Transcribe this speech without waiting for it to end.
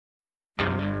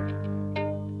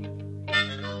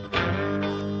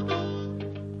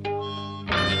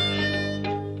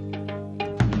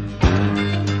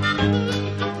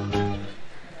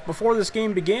before this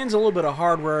game begins, a little bit of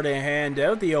hardware to hand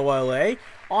out. The OLA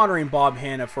honoring Bob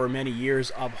Hanna for many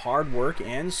years of hard work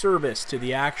and service. To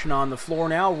the action on the floor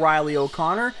now, Riley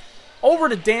O'Connor over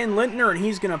to Dan Lintner, and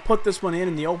he's going to put this one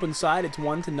in the open side. It's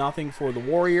 1-0 for the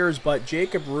Warriors, but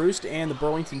Jacob Roost and the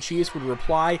Burlington Chiefs would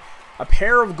reply. A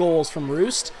pair of goals from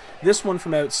Roost, this one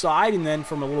from outside, and then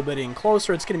from a little bit in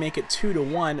closer. It's going to make it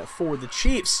 2-1 for the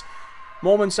Chiefs.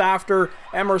 Moments after,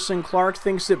 Emerson Clark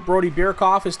thinks that Brody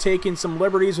Bierkoff is taking some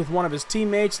liberties with one of his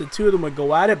teammates. The two of them would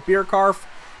go at it. Bierkoff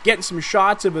getting some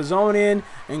shots of his own in,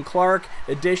 and Clark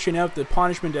dishing out the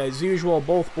punishment as usual.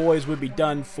 Both boys would be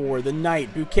done for the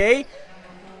night. Bouquet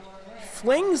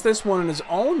flings this one in his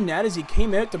own net as he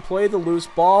came out to play the loose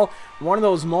ball. One of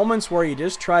those moments where you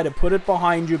just try to put it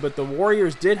behind you, but the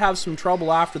Warriors did have some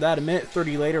trouble after that. A minute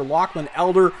 30 later, Lachlan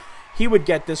Elder, he would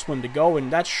get this one to go,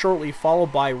 and that's shortly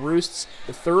followed by Roost's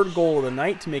the third goal of the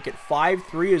night to make it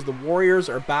 5-3 as the Warriors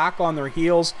are back on their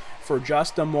heels for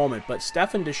just a moment. But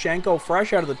Stefan Dushenko,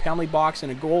 fresh out of the penalty box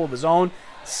and a goal of his own,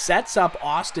 sets up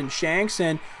Austin Shanks,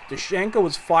 and Dushenko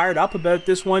was fired up about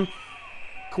this one.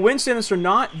 Coincidence or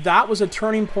not, that was a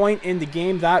turning point in the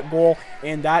game, that goal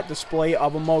and that display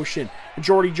of emotion.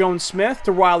 Jordy Jones-Smith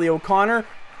to Riley O'Connor.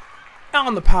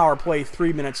 On the power play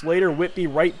 3 minutes later, Whitby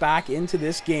right back into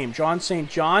this game. John St.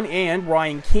 John and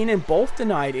Ryan Keenan both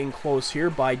denied in close here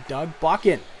by Doug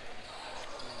Buchan.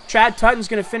 Chad Tutton's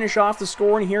going to finish off the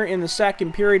scoring here in the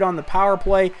second period on the power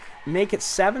play, make it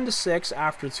 7-6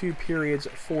 after 2 periods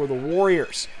for the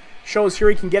Warriors. Shows here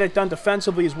he can get it done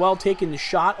defensively as well, taking the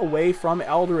shot away from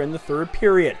Elder in the third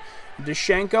period.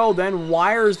 Dushenko then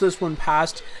wires this one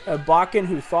past Buchan,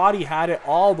 who thought he had it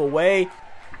all the way.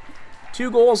 2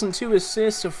 goals and 2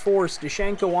 assists for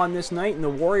Dushenko on this night, and the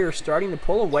Warriors starting to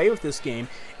pull away with this game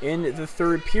in the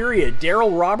third period.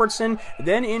 Daryl Robertson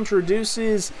then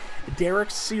introduces Derek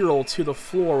Cyril to the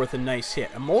floor with a nice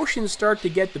hit. Emotions start to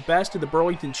get the best of the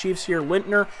Burlington Chiefs here.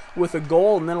 Lintner with a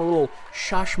goal and then a little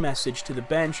shush message to the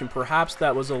bench, and perhaps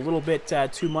that was a little bit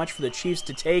too much for the Chiefs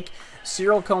to take.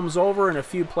 Cyril comes over and a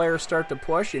few players start to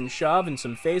push and shove and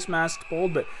some face masks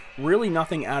pulled, but really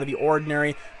nothing out of the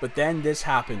ordinary. But then this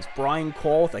happens. Brian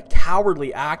Cole with a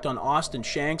cowardly act on Austin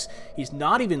Shanks. He's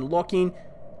not even looking,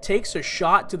 takes a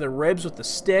shot to the ribs with the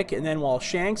stick, and then while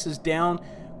Shanks is down,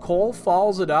 Cole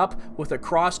follows it up with a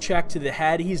cross-check to the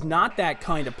head. He's not that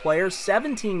kind of player.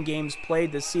 17 games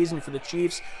played this season for the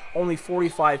Chiefs, only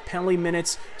 45 penalty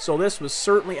minutes, so this was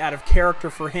certainly out of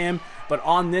character for him. But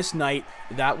on this night,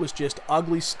 that was just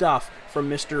ugly stuff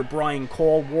from Mr. Brian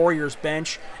Cole. Warriors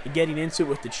bench getting into it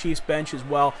with the Chiefs bench as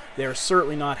well. They're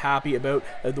certainly not happy about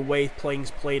the way things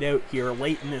played out here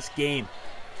late in this game.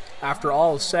 After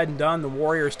all is said and done, the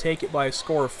Warriors take it by a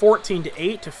score of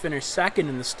 14-8 to finish second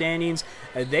in the standings.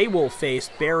 They will face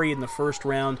Barrie in the first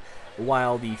round,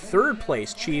 while the third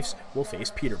place Chiefs will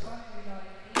face Peterborough.